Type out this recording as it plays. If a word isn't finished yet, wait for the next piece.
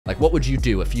Like, what would you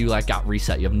do if you like got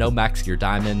reset? You have no mechs, you're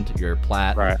diamond, you're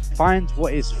plat. Right. Find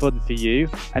what is fun for you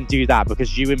and do that,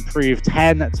 because you improve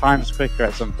 10 times quicker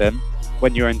at something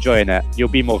when you're enjoying it. You'll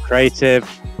be more creative,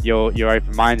 you're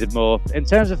open-minded more. In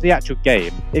terms of the actual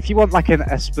game, if you want like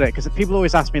a split, because people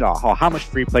always ask me like, oh, how much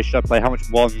free play should I play, how much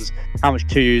ones, how much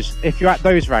twos? If you're at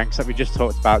those ranks that we just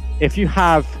talked about, if you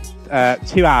have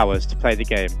 2 hours to play the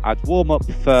game, I'd warm up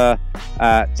for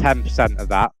 10% of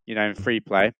that, you know, in free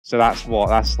play. So that's what,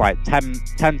 that's like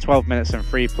 10-12 minutes in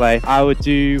free play. I would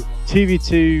do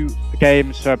 2v2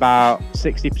 games for about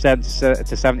 60%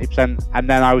 to 70%, and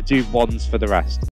then I would do ones for the rest.